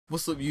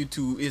What's up,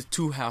 YouTube? It's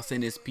Two House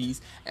in this piece,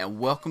 and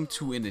welcome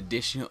to an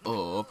edition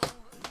of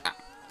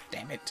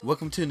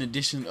welcome to an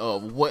edition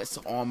of what's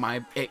on my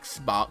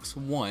Xbox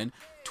One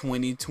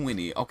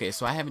 2020. Okay,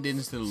 so I haven't done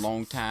this in a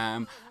long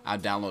time. I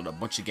downloaded a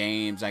bunch of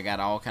games. I got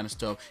all kind of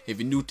stuff. If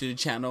you're new to the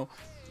channel,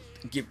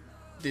 give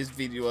this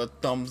video a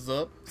thumbs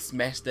up.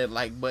 Smash that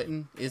like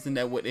button. Isn't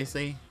that what they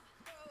say?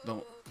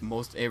 Don't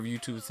most every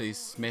YouTuber say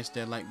smash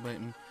that like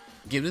button?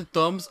 Give it a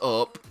thumbs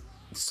up.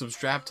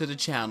 Subscribe to the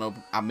channel.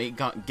 I make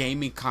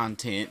gaming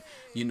content.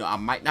 You know, I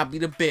might not be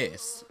the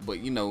best,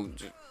 but you know,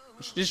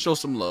 just show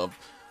some love,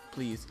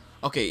 please.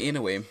 Okay,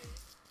 anyway,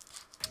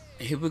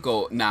 here we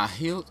go. Now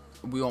here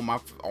we on my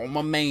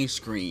main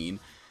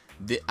screen.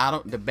 The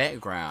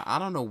background, I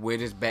don't know where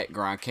this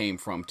background came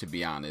from, to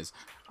be honest.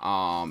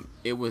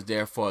 It was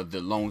there for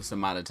the longest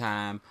amount of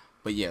time,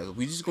 but yeah,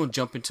 we just gonna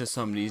jump into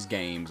some of these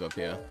games up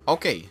here.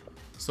 Okay,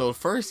 so the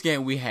first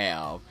game we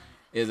have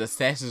is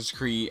Assassin's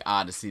Creed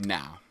Odyssey.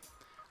 Now,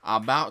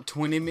 about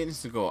 20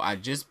 minutes ago, I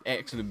just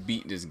actually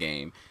beat this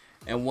game,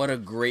 and what a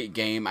great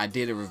game. I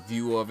did a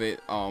review of it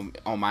on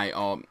my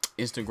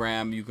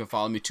Instagram. You can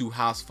follow me,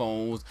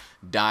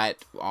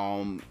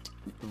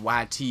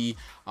 2housephones.yt.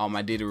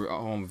 I did a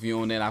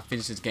review on that. I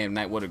finished this game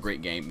tonight. What a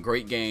great game.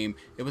 Great game.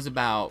 It was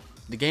about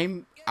the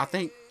game, I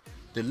think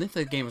the length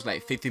of the game was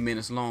like 50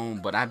 minutes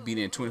long, but I beat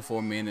it in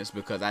 24 minutes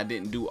because I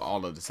didn't do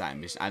all of the side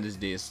missions. I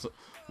just did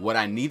what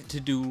I needed to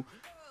do.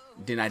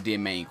 Then I did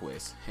main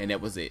quest, and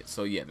that was it.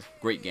 So yeah,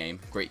 great game,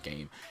 great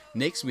game.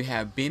 Next we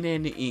have Ben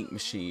and the Ink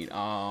Machine.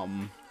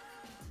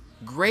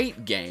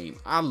 Great game.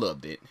 I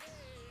loved it.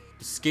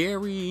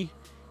 Scary,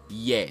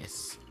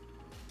 yes,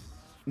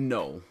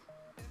 no,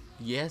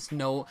 yes,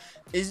 no.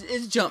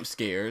 It's jump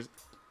scares,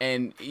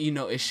 and you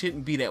know it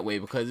shouldn't be that way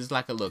because it's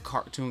like a little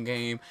cartoon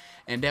game,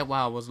 and that's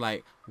why I was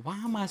like, why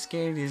am I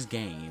scared of this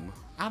game?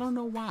 I don't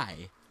know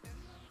why.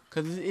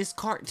 Cause it's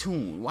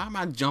cartoon. Why am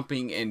I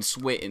jumping and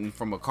sweating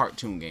from a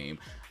cartoon game?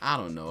 I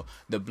don't know.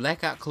 The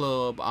Blackout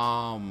Club,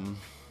 I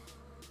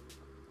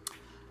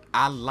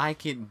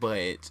like it,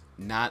 but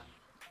not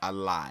a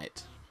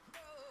lot.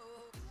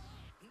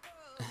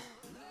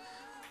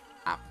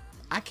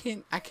 I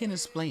can't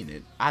explain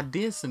it. I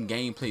did some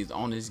gameplays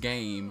on this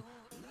game,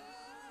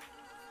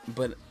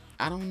 but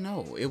I don't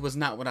know. It was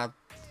not what I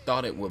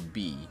thought it would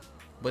be,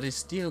 but it's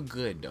still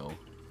good though.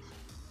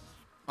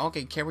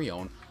 Okay, carry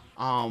on.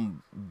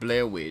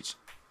 Blair Witch,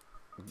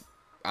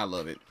 I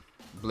love it.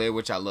 Blair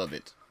Witch, I love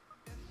it.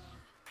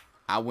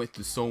 I went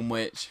through so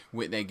much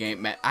with that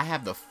game. Man, I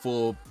have the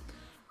full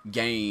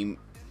game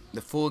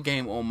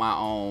on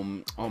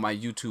my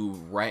YouTube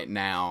right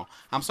now.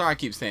 I'm sorry I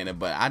keep saying it,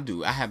 but I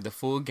do. I have the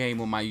full game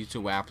on my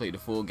YouTube where I played the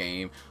full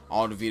game,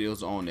 all the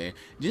videos on there.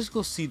 Just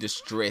go see the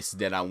stress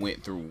that I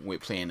went through with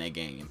playing that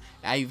game.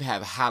 I even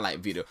have a highlight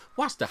video.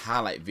 Watch the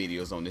highlight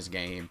videos on this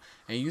game,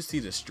 and you see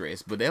the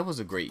stress. But that was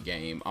a great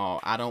game.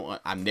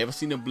 I've never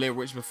seen a Blair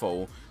Witch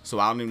before, so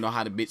I don't even know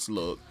how the bitch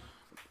look.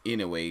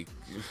 Anyway,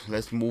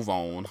 let's move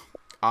on.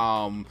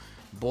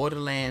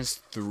 Borderlands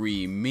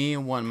 3. Me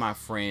and one of my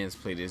friends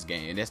play this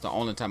game. That's the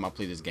only time I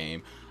play this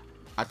game.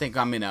 I think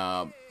I'm in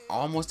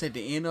almost at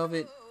the end of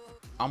it.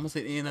 Almost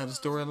at the end of the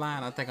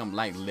storyline. I think I'm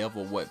like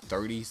level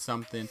 30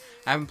 something.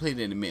 I haven't played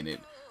it in a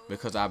minute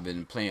because I've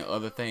been playing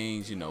other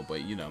things, you know,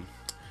 but you know.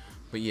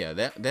 But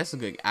yeah, that's a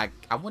good. I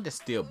want the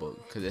steelbook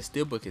because the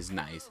steelbook is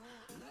nice.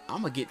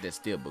 I'm gonna get that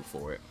steelbook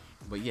for it.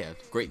 But yeah,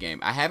 great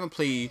game. I haven't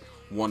played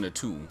 1 or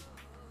 2.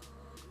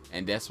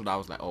 And that's what I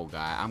was like, oh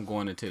god, I'm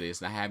going into this.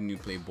 And I haven't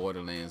even played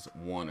Borderlands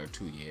 1 or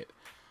 2 yet.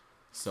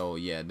 So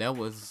yeah, that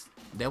was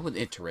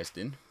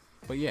interesting.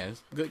 But yeah,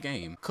 it's a good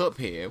game.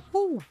 Cuphead,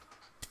 woo!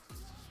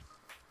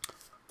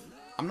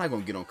 I'm not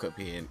gonna get on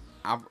Cuphead.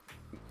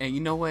 And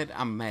you know what?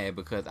 I'm mad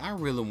because I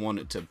really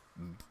wanted to.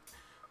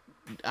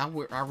 I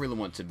really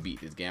want to beat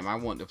this game. I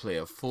want to play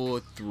a full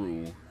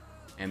through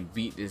and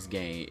beat this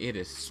game. It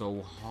is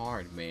so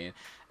hard, man.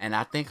 And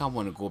I think I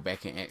want to go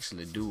back and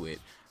actually do it.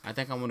 I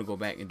think I want to go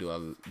back and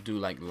do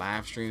like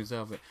live streams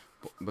of it,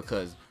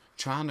 because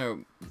trying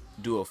to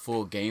do a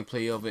full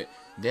gameplay of it,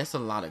 that's a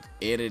lot of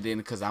editing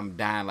because I'm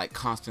dying like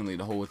constantly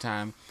the whole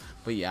time.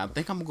 But yeah, I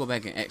think I'm gonna go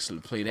back and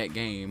actually play that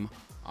game.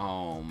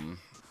 I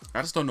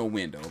just don't know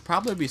when though.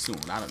 Probably be soon.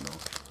 I don't know.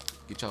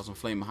 Get y'all some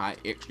Flaming Hot,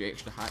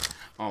 extra hot.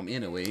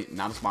 Anyway,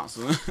 not a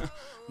sponsor.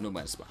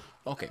 Nobody's sponsor.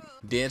 Okay,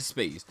 Dead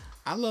Space.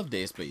 I love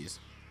Dead Space.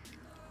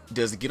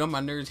 Does it get on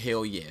my nerves?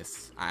 Hell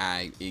yes.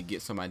 It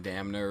gets on my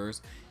damn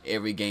nerves.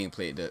 Every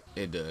gameplay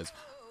it does.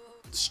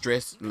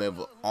 Stress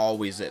level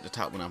always at the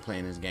top when I'm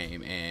playing this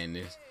game, and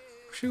it's,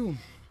 phew,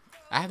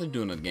 I have to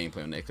do another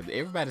gameplay on that because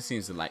everybody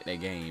seems to like that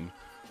game,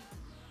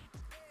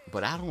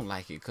 but I don't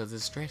like it because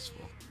it's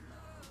stressful.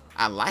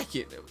 I like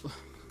it.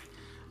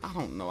 I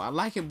don't know. I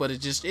like it, but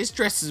it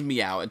stresses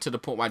me out, and to the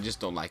point where I just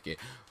don't like it.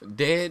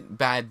 Dead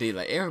by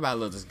Daylight. Everybody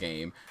loves this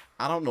game.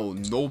 I don't know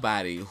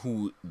nobody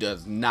who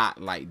does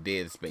not like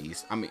Dead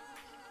Space. I mean,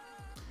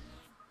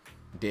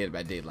 Dead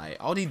by Daylight.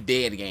 All these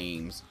dead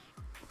games.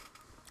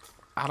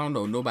 I don't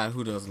know nobody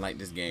who doesn't like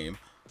this game.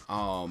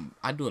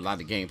 I do a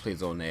lot of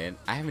gameplays on that.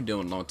 I haven't done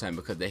it in a long time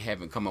because they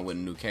haven't come up with a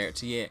new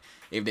character yet.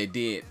 If they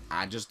did,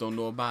 I just don't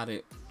know about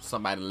it.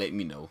 Somebody let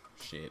me know.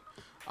 Shit.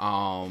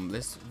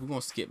 We're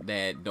gonna skip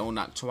that. Don't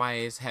Knock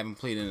Twice. Haven't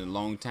played in a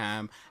long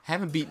time.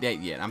 Haven't beat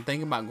that yet. I'm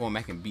thinking about going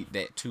back and beat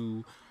that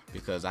too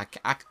because I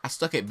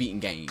stuck at beating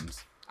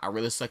games. I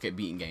really suck at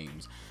beating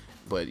games,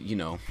 but you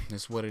know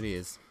that's what it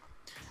is.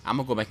 I'm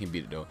gonna go back and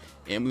beat it though.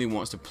 Emily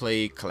wants to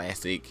play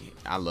Classic.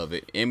 I love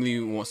it. Emily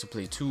wants to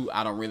play 2.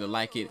 I don't really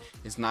like it.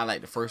 It's not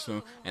like the first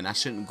one, and I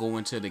shouldn't go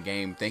into the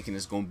game thinking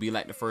it's gonna be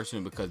like the first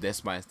one because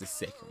that's why it's the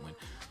second one.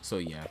 So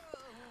yeah.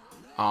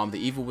 The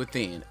Evil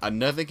Within,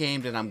 another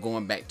game that I'm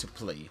going back to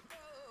play.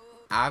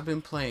 I've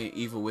been playing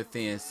Evil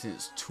Within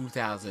since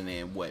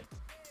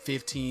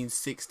 2015,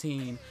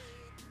 16,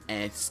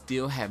 and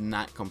still have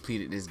not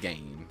completed this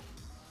game.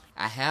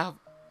 I have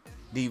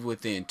the Evil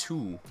Within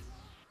 2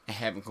 and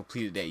haven't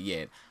completed that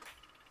yet.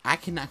 I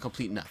cannot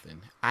complete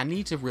nothing. I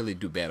need to really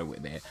do better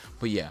with that.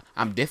 But yeah,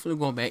 I'm definitely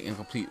going back and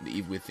complete the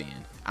Evil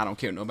Within. I don't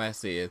care what nobody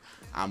says.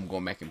 I'm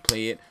going back and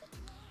play it.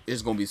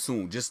 It's gonna be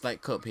soon, just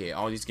like Cuphead.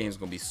 All these games are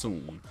gonna be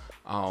soon.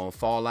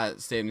 Fallout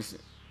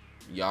 76,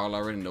 y'all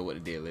already know what the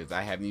deal is.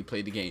 I haven't even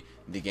played the game.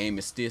 The game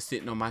is still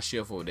sitting on my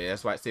shelf over there.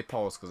 That's why I said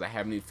pause, because I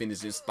haven't even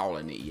finished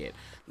installing it yet.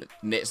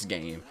 Next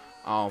game,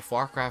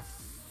 Far Cry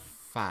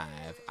 5.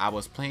 I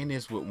was playing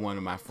this with one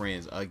of my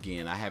friends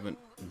again. I haven't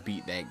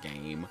beat that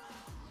game.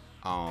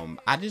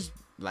 I just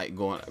like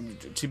going.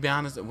 To be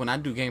honest, when I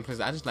do gameplays,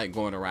 I just like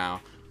going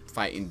around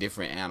fighting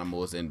different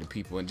animals and the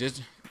people and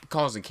just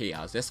causing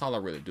chaos. That's all I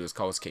really do is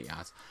cause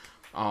chaos.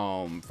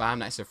 Five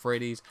Nights at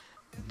Freddy's.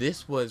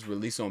 This was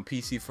released on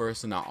PC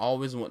first, and I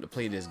always want to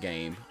play this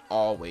game,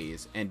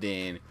 always. And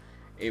then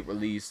it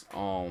released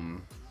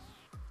on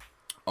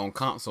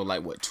console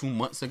like what 2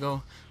 months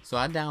ago. So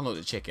I downloaded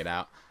to check it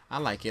out. I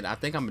like it. I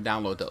think I'm gonna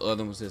download the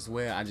other ones as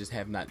well. I just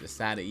have not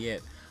decided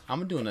yet. I'm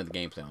gonna do another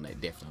gameplay on that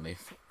definitely.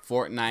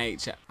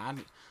 Fortnite.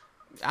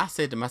 I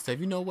said to myself,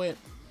 you know what?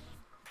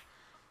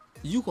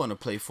 You gonna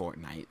play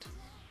Fortnite,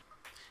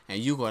 and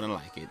you gonna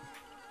like it.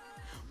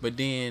 But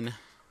then,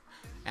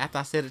 after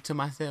I said it to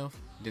myself,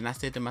 then I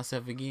said to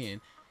myself again,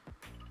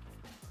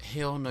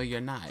 hell no, you're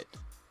not.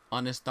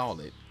 Uninstall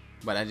it.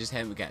 But I just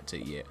haven't got to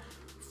it yet.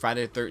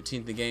 Friday the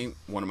 13th, the game,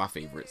 one of my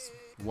favorites.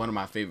 One of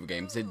my favorite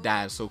games. It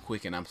died so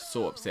quick, and I'm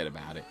so upset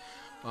about it.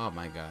 Oh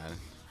my god.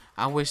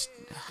 I wish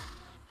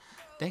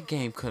that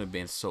game could have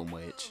been so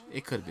much.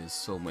 It could have been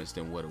so much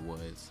than what it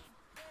was.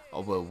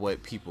 Over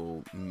what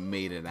people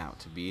made it out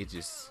to be. It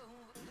just,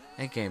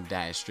 that game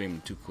died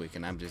extremely too quick,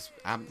 and I'm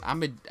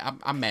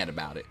mad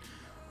about it.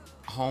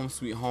 Home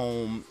Sweet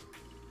Home.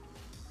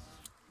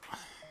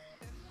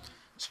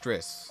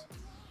 Stress.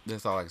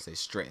 That's all I can say.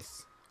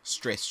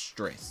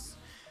 Stress.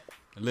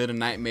 Little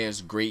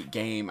Nightmares, great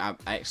game. I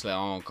actually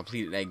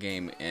completed that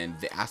game, and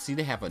I see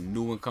they have a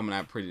new one coming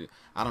out pretty.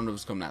 I don't know if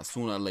it's coming out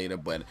sooner or later,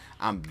 but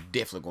I'm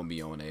definitely gonna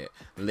be on it.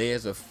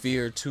 Layers of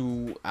Fear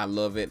 2, I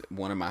love it.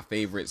 One of my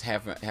favorites.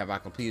 Have I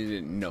completed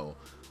it? No,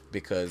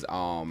 because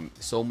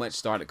so much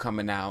started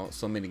coming out,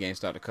 so many games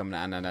started coming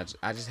out, and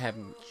I just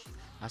haven't.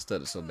 I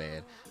stuttered so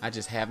bad. I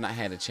just have not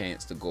had a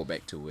chance to go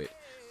back to it,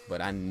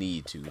 but I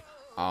need to.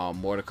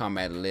 Mortal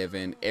Kombat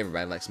 11.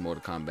 Everybody likes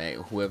Mortal Kombat.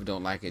 Whoever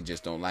don't like it,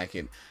 just don't like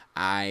it.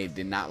 I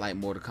did not like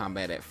Mortal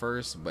Kombat at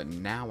first, but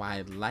now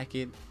I like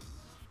it.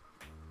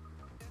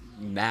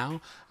 Now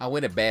I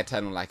wait a bad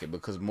time to like it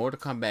because Mortal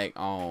Kombat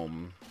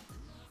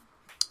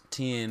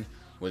 10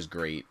 was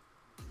great,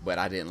 but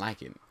I didn't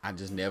like it. I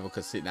just never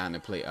could sit down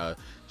and play a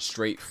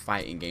straight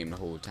fighting game the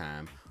whole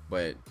time.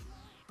 But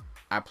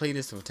I play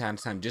this from time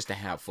to time just to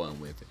have fun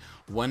with it.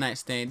 One Night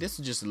Stand. This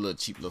is just a little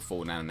cheap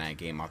little $4.99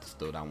 game off the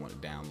store that I want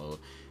to download.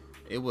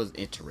 It was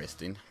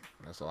interesting.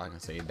 That's all I can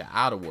say. The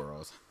Outer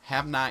Worlds.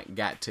 Have not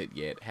got to it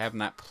yet. Have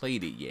not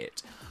played it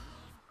yet.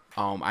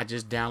 I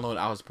just downloaded.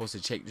 I was supposed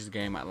to check this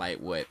game out like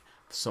what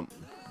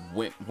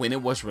when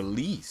it was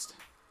released,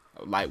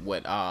 like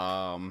what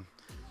a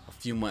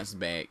few months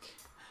back,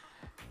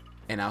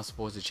 and I was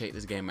supposed to check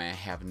this game out. I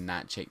have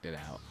not checked it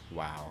out.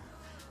 Wow.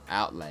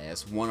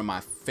 Outlast, one of my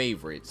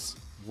favorites.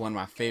 One of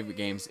my favorite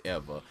games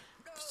ever.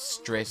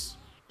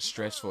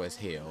 Stressful as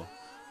hell,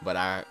 but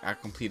I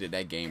completed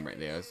that game right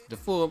there. The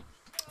full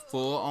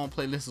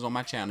playlist is on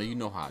my channel. You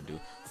know how I do.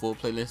 Full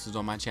playlist is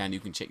on my channel. You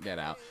can check that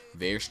out.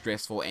 Very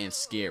stressful and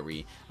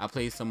scary. I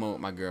played some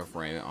with my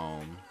girlfriend.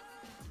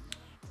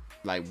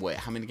 Like what?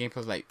 How many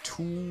gameplays? Like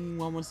 2.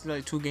 I want to say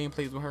like 2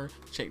 gameplays with her.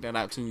 Check that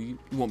out too. You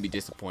won't be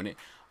disappointed.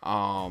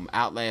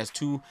 Outlast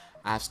 2.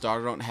 I've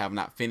started on. Have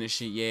not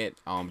finished it yet.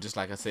 Just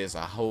like I said, it's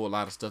a whole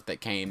lot of stuff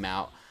that came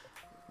out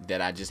that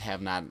I just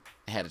have not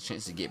had a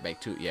chance to get back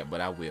to it yet,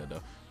 but I will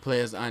though.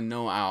 Players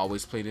Unknown, I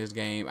always play this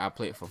game. I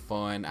play it for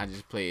fun. I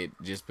just play it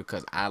just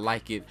because I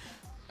like it.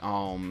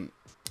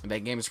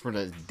 That game is pretty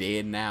much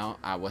dead now.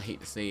 I would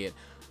hate to say it.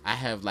 I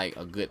have like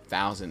a good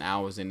 1,000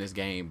 hours in this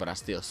game, but I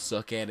still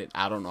suck at it.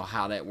 I don't know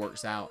how that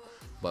works out,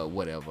 but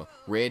whatever.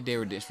 Red Dead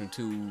Redemption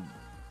 2,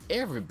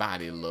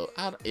 everybody love.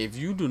 If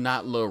you do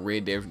not love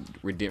Red Dead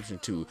Redemption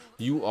 2,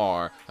 you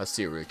are a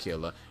serial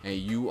killer, and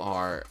you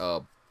are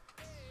a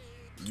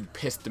you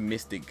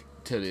pessimistic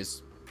to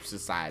this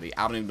society.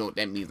 I don't even know what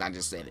that means. I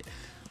just said it.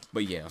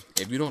 But yeah,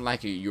 if you don't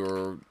like it,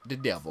 you're the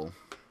devil.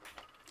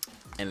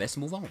 And let's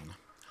move on.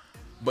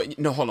 But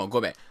no, hold on,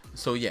 go back.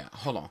 So yeah,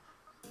 hold on.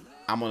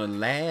 I'm on the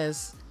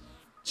last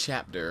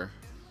chapter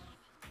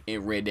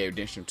in Red Dead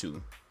Redemption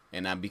 2,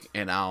 and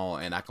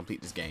I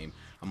complete this game.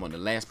 I'm on the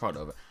last part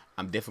of it.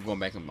 I'm definitely going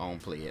back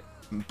and play it.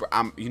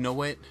 You know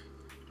what?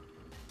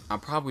 I'll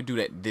probably do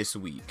that this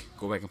week.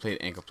 Go back and play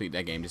it and complete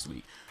that game this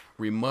week.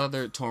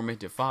 Remothered,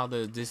 Tormented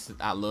Father.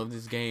 I love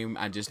this game.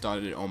 I just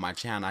started it on my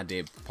channel. I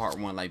did part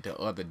 1 like the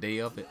other day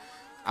of it.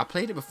 I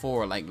played it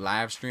before, like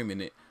live streaming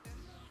it.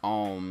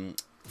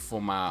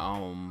 For my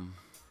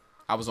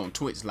I was on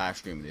Twitch live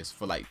streaming this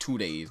for like 2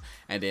 days,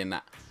 and then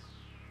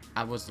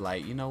I was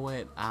like, you know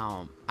what?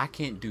 I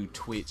can't do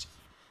Twitch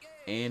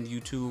and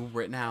YouTube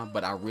right now,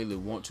 but I really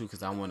want to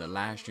because I want to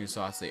live stream.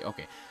 So I say,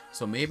 okay,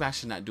 so maybe I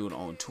should not do it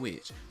on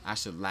Twitch. I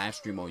should live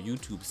stream on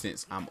YouTube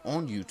since I'm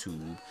on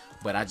YouTube,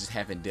 but I just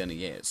haven't done it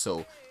yet.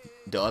 So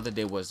the other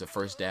day was the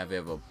first day I've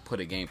ever put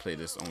a gameplay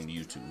this on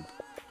YouTube.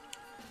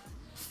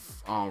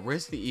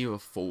 Resident Evil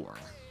 4.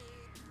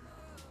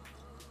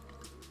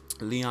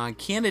 Leon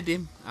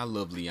Kennedy. I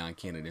love Leon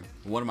Kennedy.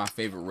 One of my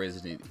favorite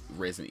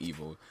Resident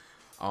Evil.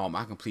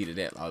 I completed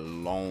that a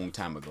long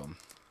time ago.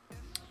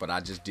 But I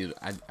just did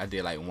I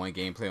did like one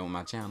gameplay on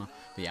my channel.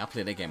 But yeah, I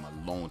played that game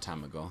a long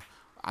time ago.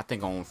 I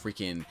think on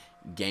freaking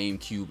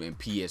GameCube and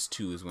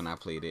PS2 is when I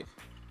played it.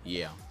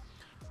 Yeah.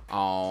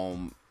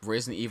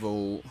 Resident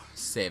Evil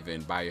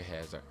 7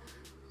 Biohazard.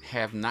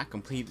 Have not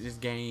completed this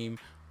game,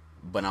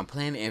 but I'm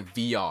playing it in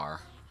VR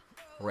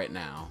right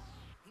now.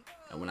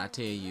 And when I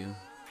tell you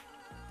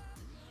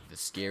the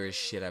scariest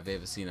shit I've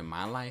ever seen in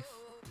my life,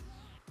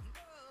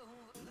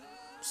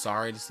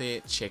 sorry to say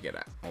it, check it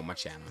out on my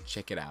channel.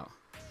 Check it out.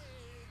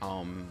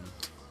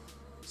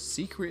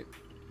 Secret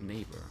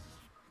Neighbor.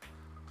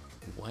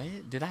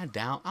 What did I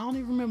don't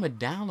even remember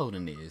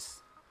downloading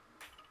this.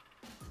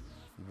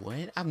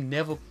 What? I've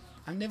never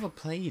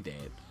played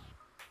that.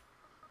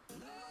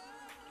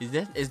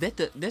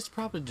 That's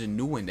probably the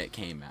new one that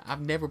came out.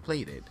 I've never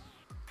played it.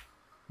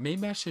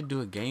 Maybe I should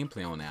do a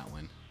gameplay on that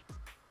one.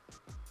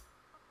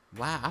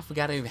 Wow, I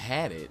forgot I even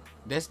had it.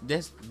 That's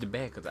the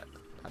bad, cause I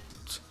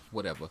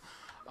whatever.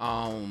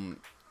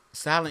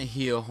 Silent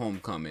Hill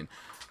Homecoming.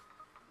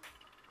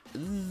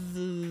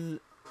 The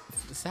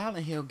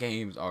Silent Hill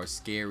games are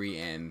scary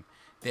and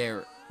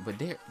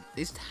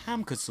it's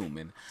time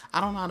consuming.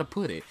 I don't know how to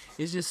put it.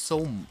 It's just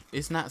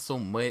it's not so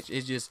much.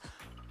 It's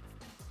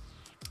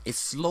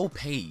slow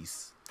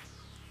pace,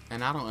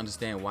 and I don't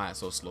understand why it's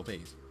so slow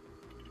paced.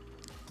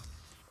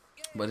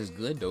 But it's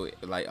good though.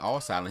 Like all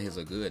Silent Hills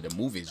are good. The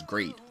movie is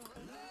great.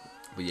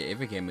 But yeah,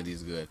 every game of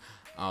these is good.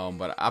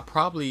 But I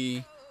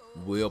probably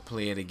will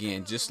play it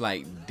again, just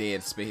like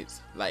Dead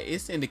Space. Like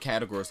it's in the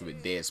categories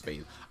with Dead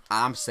Space.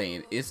 I'm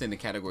saying it's in the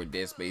category of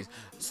Dead Space.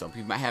 Some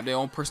people might have their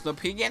own personal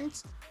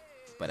opinions,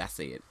 but I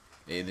say it.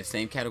 They're in the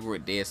same category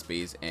of Dead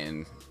Space,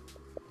 and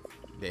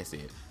that's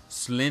it.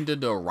 Slender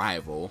the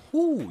Arrival.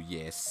 Ooh,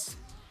 yes.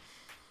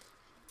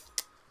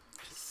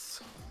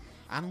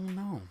 I don't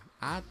know.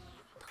 I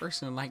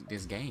personally like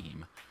this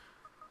game.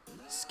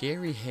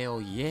 Scary, hell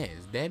yes.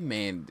 That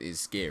man is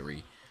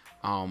scary.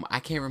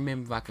 I can't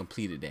remember if I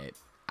completed that.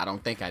 I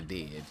don't think I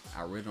did.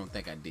 I really don't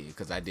think I did,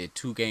 because I did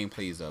 2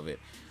 gameplays of it,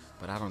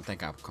 but I don't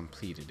think I've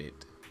completed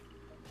it.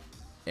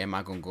 Am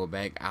I gonna go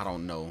back? I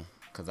don't know,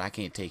 because I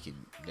can't take it.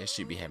 That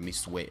should be having me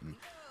sweating.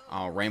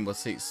 Rainbow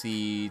Six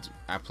Siege,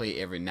 I play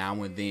every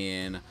now and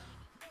then.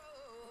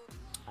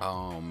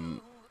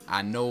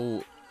 I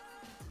know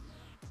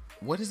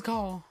what it's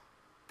called.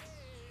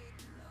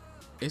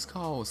 It's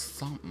called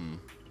something.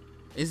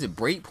 Is it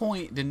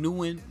Breakpoint? The new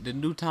one, the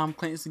new Tom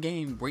Clancy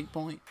game,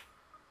 Breakpoint?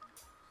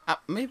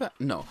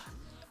 No.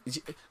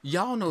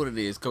 Y'all know what it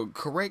is.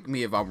 Correct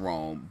me if I'm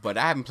wrong, but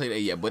I haven't played it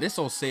yet. But it's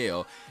on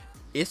sale.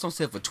 It's on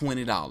sale for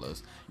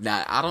 $20.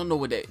 Now I don't know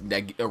what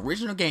that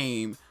original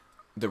game.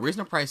 The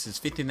original price is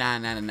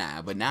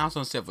 $59.99, but now it's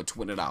on sale for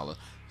 $20.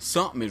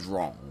 Something is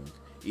wrong.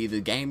 Either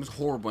the game is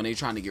horrible and they're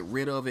trying to get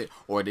rid of it,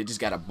 or they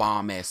just got a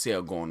bomb ass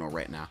sale going on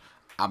right now.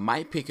 I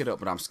might pick it up,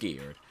 but I'm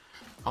scared.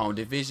 On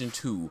Division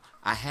 2,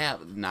 I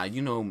have, now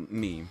you know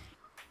me,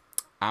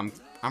 I'm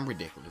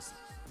ridiculous.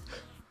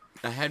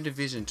 I have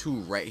Division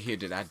 2 right here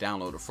that I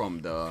downloaded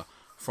from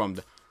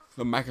the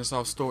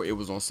Microsoft store. It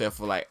was on sale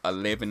for like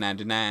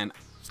 $11.99.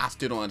 I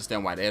still don't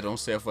understand why that on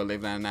sale for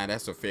 $11.99.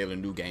 That's a fairly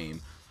new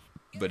game,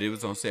 but it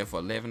was on sale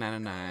for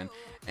 $11.99.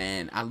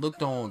 And I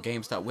looked on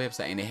GameStop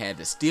website and they had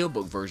the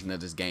Steelbook version of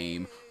this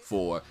game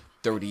for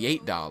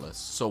 $38.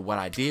 So what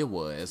I did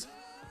was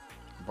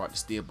brought the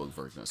Steelbook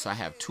version. So I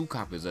have 2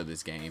 copies of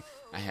this game.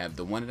 I have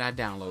the one that I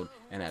download,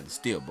 and I have the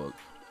Steelbook.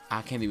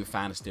 I can't even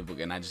find the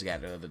Steelbook, and I just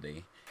got it the other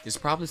day. It's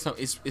probably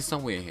it's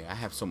somewhere in here. I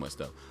have so much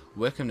stuff.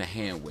 Welcome to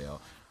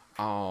Handwell.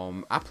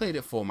 I played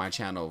it for my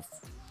channel.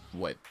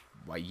 What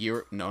a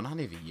year? No, not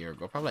even a year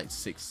ago. Probably like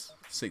six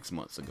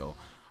months ago.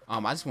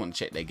 I just want to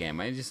check that game.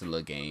 It's just a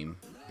little game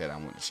that I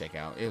want to check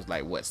out. It was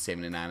like what,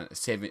 79,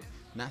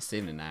 not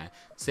 79,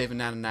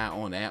 7.99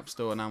 on the App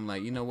Store, and I'm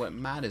like, you know what,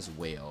 might as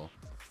well.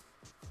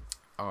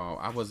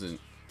 I wasn't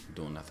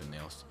doing nothing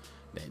else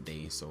that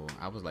day, so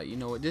I was like, you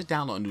know what, just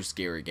download a new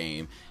scary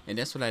game, and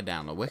that's what I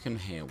download. Wickham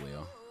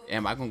Handwell.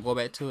 Am I gonna go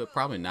back to it?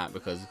 Probably not,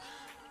 because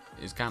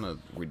it's kind of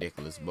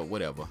ridiculous, but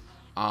whatever.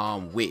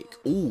 Wick.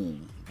 Ooh,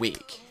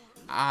 Wick.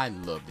 I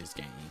love this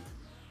game.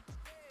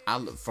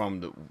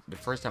 From the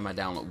first time I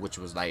downloaded, which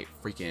was like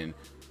freaking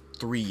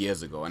 3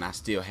 years ago, and I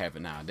still have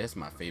it now. That's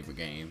my favorite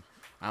game.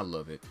 I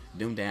love it.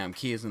 Them damn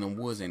kids in the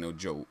woods ain't no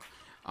joke.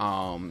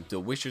 The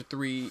Witcher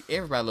 3,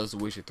 everybody loves The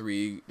Witcher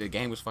 3. The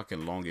game was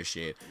fucking long as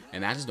shit,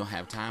 and I just don't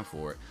have time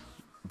for it.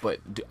 But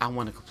I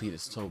want to complete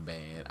it so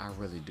bad. I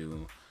really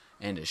do.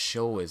 And the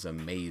show is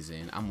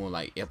amazing. I'm on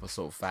like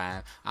episode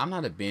 5. I'm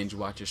not a binge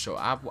watcher show.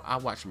 I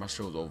watch my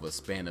shows over a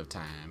span of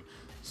time.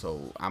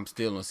 So I'm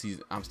still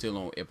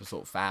on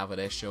episode 5 of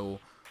that show.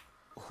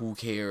 Who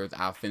cares?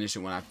 I'll finish it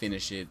when I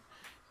finish it.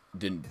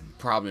 Then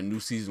probably the new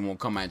season won't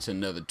come out until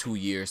another 2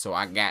 years, so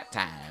I got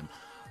time.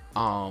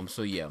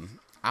 So yeah,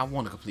 I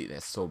want to complete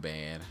that so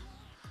bad,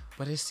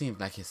 but it seems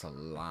like it's a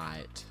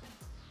lot.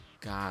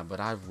 God, but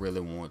I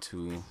really want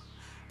to.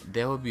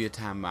 There will be a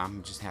time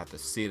I'm just have to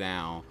sit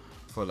down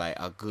for like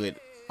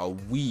a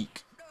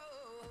week,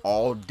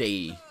 all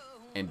day,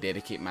 and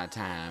dedicate my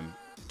time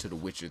to The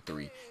Witcher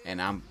 3,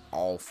 and I'm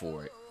all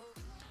for it.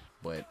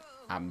 But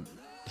I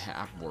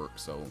work,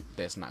 so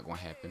that's not gonna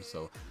happen.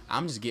 So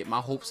I'm just getting my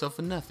hopes up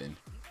for nothing.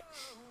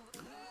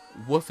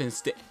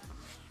 Wolfenstein.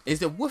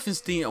 Is it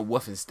Wolfenstein or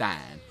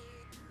Wolfenstein?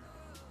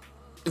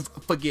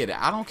 Forget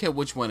it. I don't care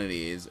which one it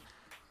is.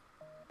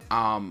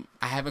 I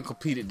haven't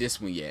completed this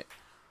one yet.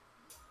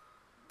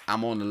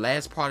 I'm on the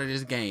last part of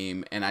this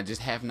game, and I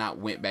just have not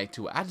went back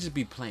to it. I just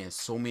be playing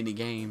so many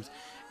games,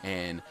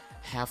 and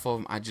half of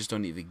them I just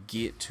don't even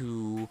get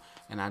to,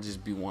 and I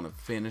just want to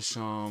finish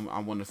them. I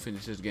want to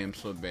finish this game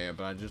so bad,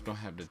 but I just don't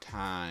have the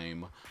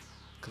time,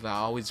 because I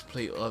always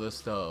play other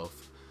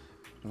stuff.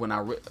 When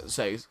I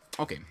say,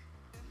 okay,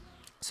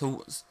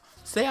 so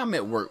say I'm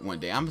at work one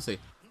day, I'm gonna say,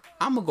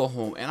 I'm gonna go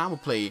home and I'm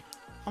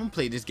gonna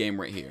play this game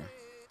right here.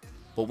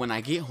 But when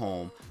I get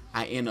home,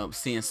 I end up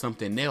seeing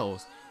something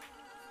else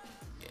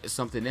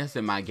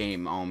in my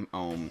game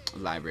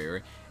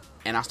library,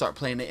 and I start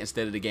playing it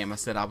instead of the game I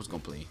said I was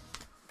gonna play.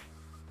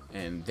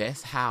 And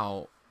that's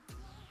how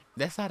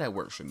that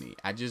works for me.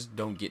 I just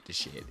don't get the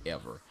shit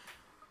ever.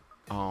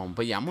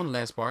 But yeah, I'm on the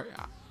last part.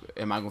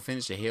 Am I gonna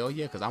finish it? Hell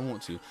yeah, because I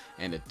want to.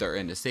 And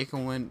the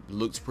second one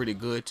looks pretty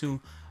good too.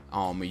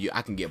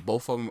 I can get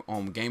both of them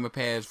on Gamer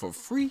Pass for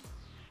free.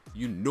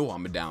 You know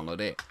I'm gonna download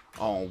that.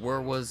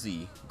 Where was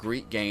the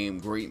great game,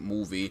 great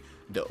movie?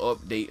 The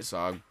updates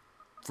are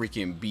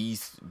freaking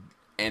beast,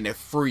 and they're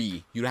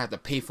free. You don't have to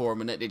pay for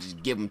them, and they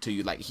just give them to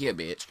you like, here,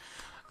 bitch.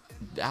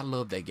 I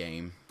love that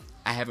game.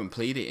 I haven't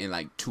played it in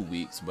like 2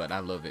 weeks, but I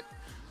love it.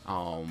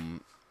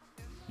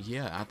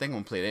 Yeah, I think I'm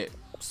gonna play that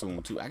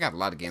soon too. I got a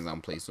lot of games I'm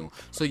gonna play soon.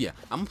 So yeah,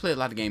 I'm gonna play a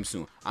lot of games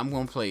soon. I'm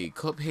gonna play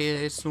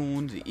Cuphead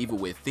soon, The Evil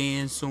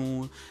Within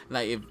soon.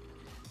 Like,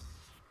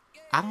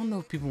 I don't know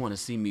if people want to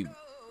see me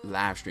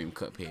live stream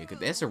Cuphead, because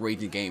that's a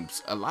raging game.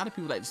 A lot of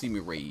people like to see me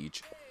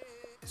rage,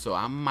 so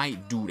I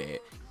might do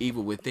that.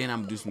 Evil Within,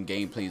 I'm gonna do some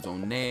gameplays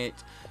on that.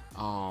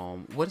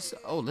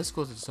 Let's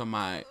go to some of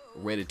my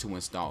ready to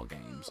install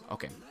games.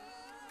 Okay,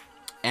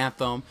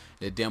 Anthem,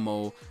 the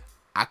demo,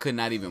 I could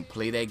not even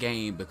play that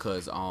game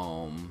because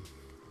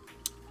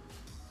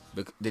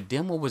the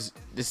demo was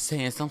just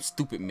saying some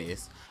stupid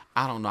mess.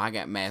 I don't know. I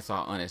got mad, so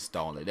I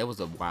uninstalled it. That was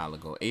a while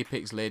ago.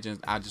 Apex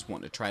Legends, I just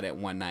wanted to try that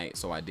one night,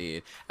 so I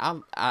did.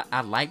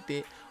 I liked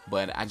it,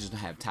 but I just don't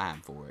have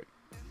time for it.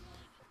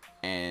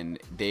 And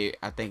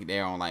I think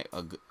they're on like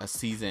a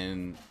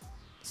season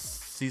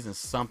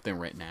something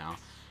right now,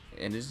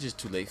 and it's just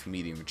too late for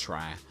me to even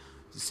try.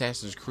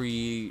 Assassin's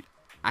Creed,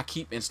 I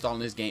keep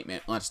installing this game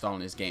and uninstalling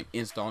this game,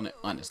 installing it,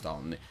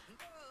 uninstalling it.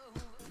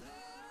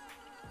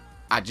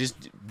 I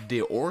just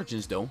did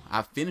Origins though.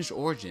 I finished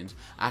Origins.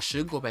 I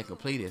should go back and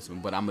play this one,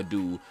 but I'm gonna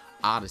do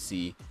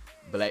Odyssey,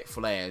 Black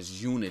Flag,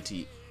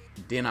 Unity,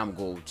 then I'm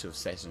gonna go to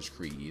Assassin's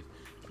Creed,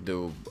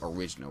 the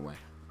original one.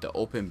 The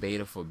open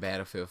beta for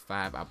Battlefield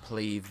 5, I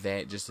played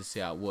that just to see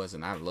how it was,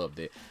 and I loved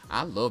it.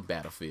 I love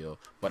Battlefield,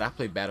 but I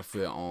play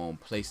Battlefield on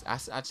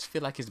PlayStation. I just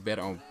feel like it's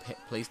better on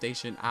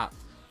PlayStation.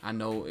 I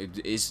know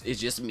it's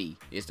just me.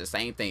 It's the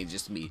same thing,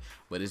 just me,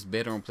 but it's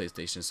better on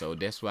PlayStation, so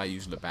that's what I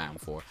usually buy them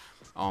for.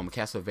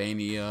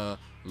 Castlevania,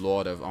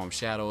 Lord of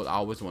Shadows. I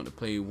always wanted to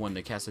play one of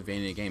the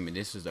Castlevania game, and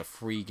this is a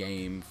free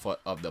game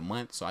of the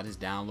month, so I just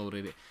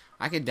downloaded it.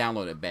 I can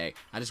download it back.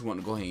 I just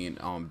want to go ahead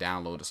and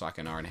download it so I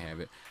can already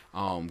have it.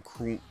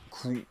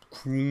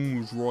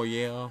 Cruise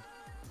Royale.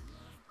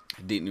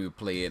 Didn't even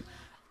play it.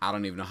 I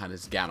don't even know how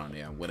this got on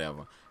there.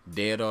 Whatever.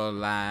 Dead or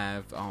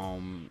Alive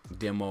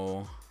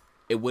demo.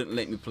 It wouldn't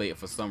let me play it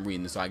for some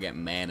reason, so I got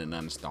mad and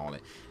uninstalled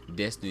it.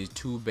 Destiny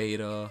 2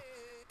 beta.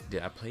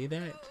 Did I play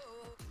that?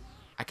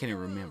 I can't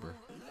even remember.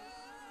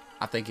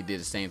 I think it did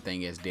the same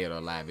thing as Dead or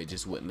Alive. It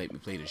just wouldn't let me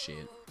play the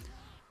shit.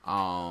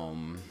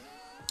 Um,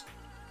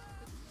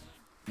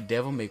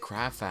 Devil May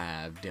Cry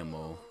 5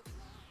 demo.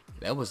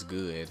 That was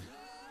good.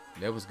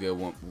 That was good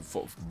one,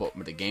 but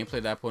the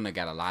gameplay that I put on, I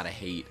got a lot of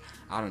hate.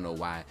 I don't know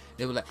why.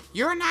 They were like,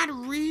 "You're not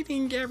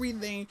reading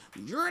everything.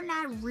 You're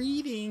not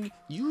reading.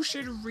 You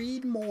should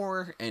read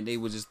more." And they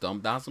would just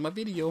thumb down some of my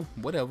video.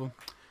 Whatever.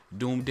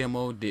 Doom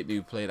demo didn't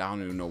even play it. I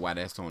don't even know why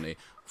that's on it.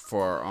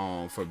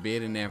 For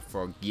Forbidden and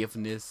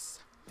Forgiveness.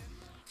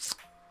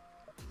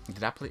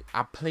 Did I play?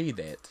 I played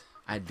that.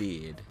 I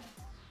did.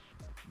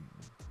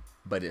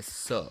 But it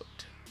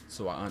sucked,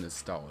 so I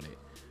uninstalled it.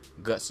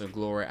 Guts and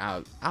Glory,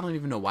 I don't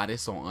even know why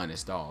this on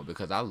uninstalled,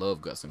 because I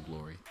love Guts and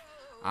Glory.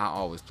 I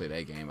always play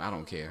that game. I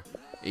don't care.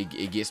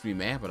 It gets me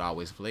mad, but I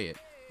always play it.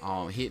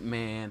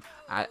 Hitman,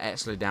 I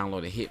actually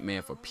downloaded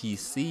Hitman for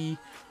PC,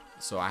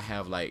 so I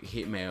have like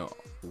Hitman,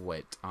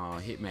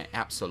 Hitman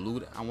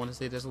Absolute, I want to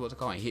say that's what it's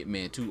called, and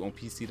Hitman 2 on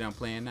PC that I'm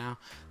playing now.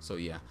 So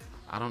yeah,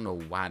 I don't know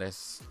why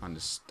that's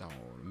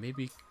uninstalled.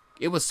 Maybe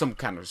it was some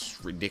kind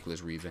of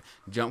ridiculous reason.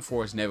 Jump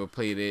Force never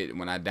played it.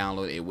 When I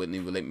downloaded it, it wouldn't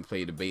even let me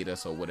play the beta,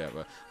 so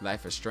whatever.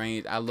 Life is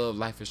Strange. I love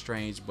Life is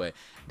Strange, but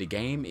the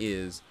game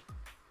it's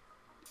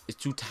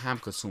too time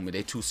consuming.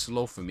 They're too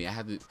slow for me.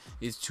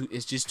 It's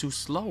just too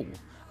slow.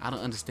 I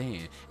don't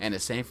understand. And the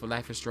same for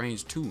Life is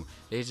Strange 2.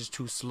 They're just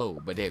too slow,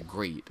 but they're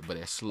great, but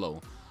they're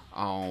slow.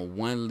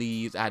 One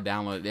Leaves, I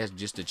downloaded that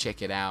just to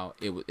check it out.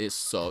 It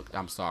sucked.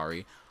 I'm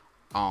sorry.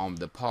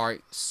 The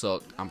Park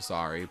sucked. I'm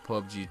sorry.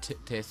 PUBG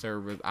test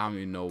servers, I don't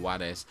even know why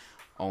that's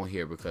on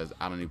here, because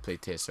I don't even play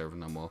test servers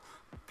no more.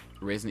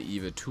 Resident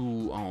Evil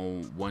 2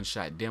 on One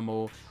Shot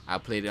demo. I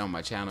played it on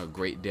my channel.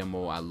 Great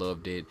demo. I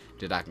loved it.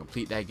 Did I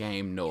complete that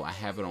game? No. I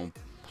have it on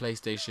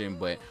PlayStation,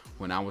 but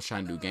when I was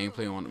trying to do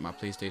gameplay on it, my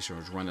PlayStation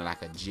was running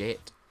like a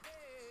jet,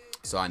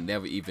 so I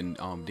never even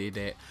did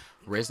that.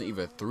 Resident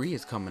Evil 3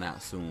 is coming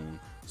out soon,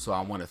 so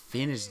I want to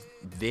finish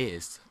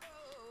this.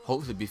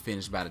 Hopefully be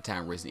finished by the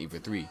time Resident Evil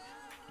 3.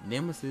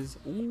 Nemesis,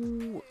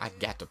 ooh, I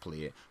got to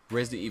play it.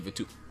 Resident Evil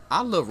 2.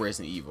 I love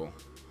Resident Evil.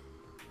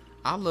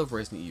 I love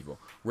Resident Evil.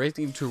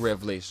 Resident Evil 2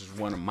 Revelations is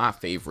one of my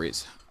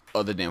favorites,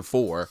 other than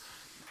 4.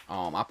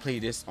 I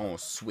played this on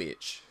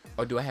Switch.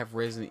 Or do I have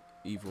Resident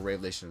Evil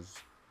Revelations,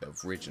 the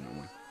original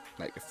one,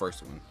 like the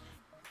first one?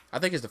 I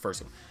think it's the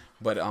first one.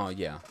 But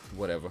yeah,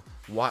 whatever.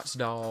 Watch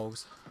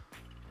Dogs.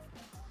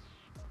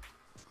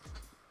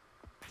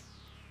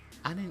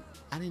 I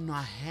didn't know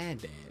I had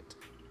that.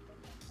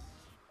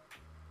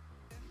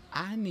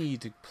 I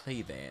need to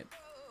play that.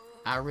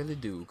 I really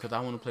do, because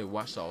I want to play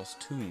Watch Dogs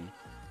 2,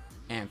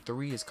 and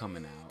 3 is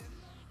coming out.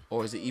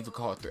 Or is it even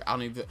called 3? I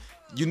don't even,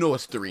 you know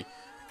it's 3.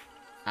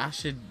 I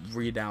should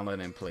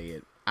re-download and play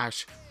it. I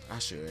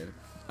should.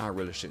 I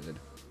really should.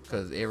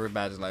 Because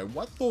everybody's like,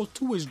 Watch Dogs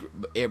 2 is,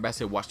 everybody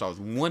said Watch Dogs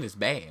 1 is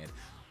bad.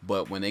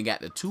 But when they got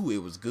the 2,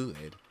 it was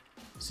good.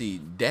 See,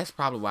 that's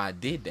probably why I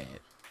did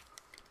that.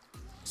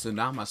 So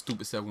now my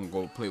stupid self gonna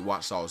go play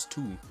Watch Dogs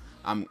 2.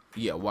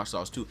 Watch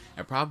Dogs 2,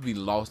 and probably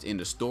lost in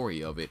the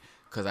story of it,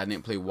 because I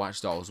didn't play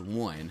Watch Dogs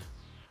 1.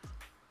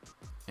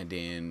 And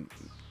then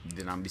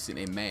I'm be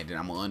sitting there mad. Then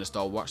I'm gonna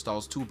uninstall Watch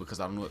Dogs 2 because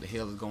I don't know what the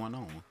hell is going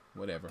on.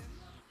 Whatever.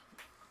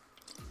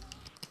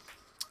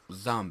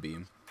 Zombie.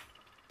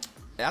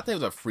 I think it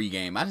was a free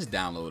game. I just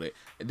downloaded it.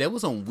 That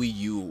was on Wii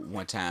U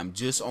one time,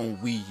 just on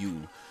Wii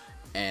U,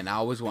 and I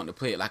always wanted to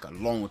play it like a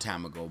long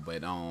time ago.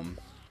 But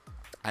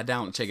I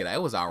downloaded, check it out.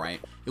 It was alright.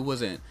 It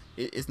wasn't.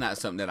 It's not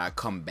something that I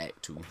come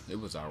back to. It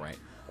was alright.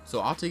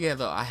 So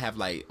altogether, I have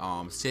like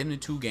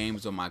 72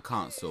 games on my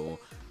console,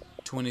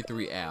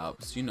 23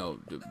 apps. You know,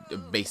 the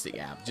basic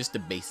apps, just the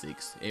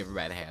basics.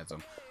 Everybody has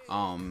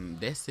them.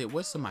 That's it.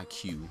 What's in my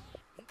queue?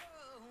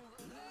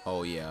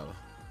 Oh yeah,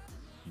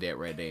 that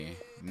right there.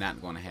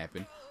 Not gonna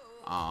happen.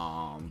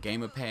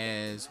 Gamer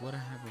Pass. What I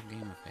have on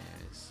Gamer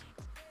Pass?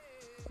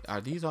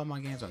 Are these all my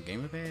games on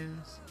Gamer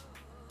Pass?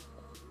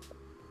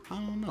 I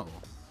don't know.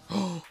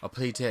 I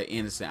played Ted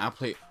Innocent.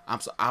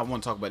 I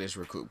want to talk about this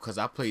real quick because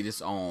I played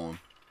this on.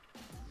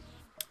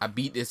 I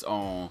beat this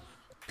on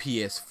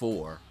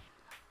PS4,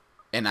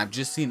 and I've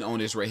just seen it on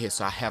this right here,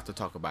 so I have to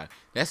talk about it.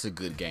 That's a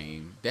good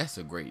game. That's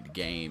a great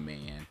game,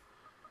 man.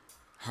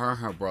 Her and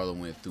her brother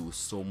went through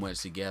so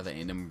much together,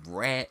 and them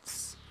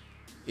rats.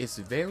 It's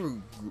a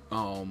very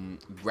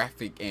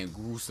graphic and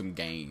gruesome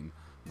game,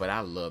 but I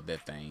love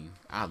that thing.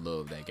 I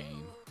love that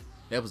game.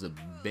 That was the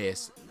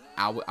best.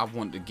 I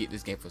wanted to get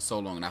this game for so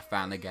long, and I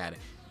finally got it.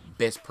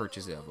 Best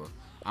purchase ever.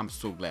 I'm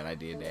so glad I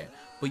did that.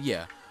 But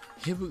yeah,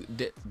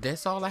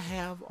 that's all I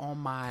have on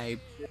my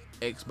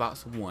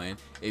Xbox One.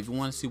 If you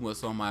want to see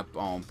what's on my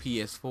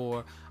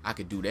PS4, I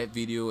could do that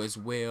video as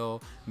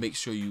well. Make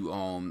sure you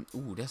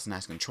ooh, that's a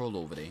nice controller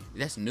over there.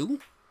 That's new?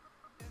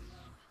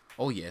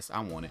 Oh yes, I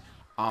want it.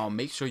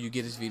 Make sure you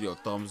give this video a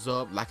thumbs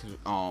up, like,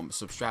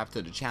 subscribe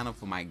to the channel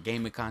for my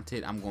gaming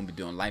content. I'm gonna be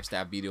doing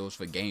lifestyle videos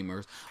for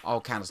gamers, all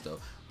kind of stuff.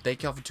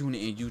 Thank y'all for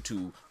tuning in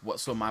YouTube.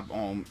 What's on my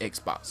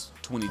Xbox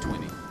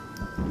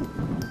 2020.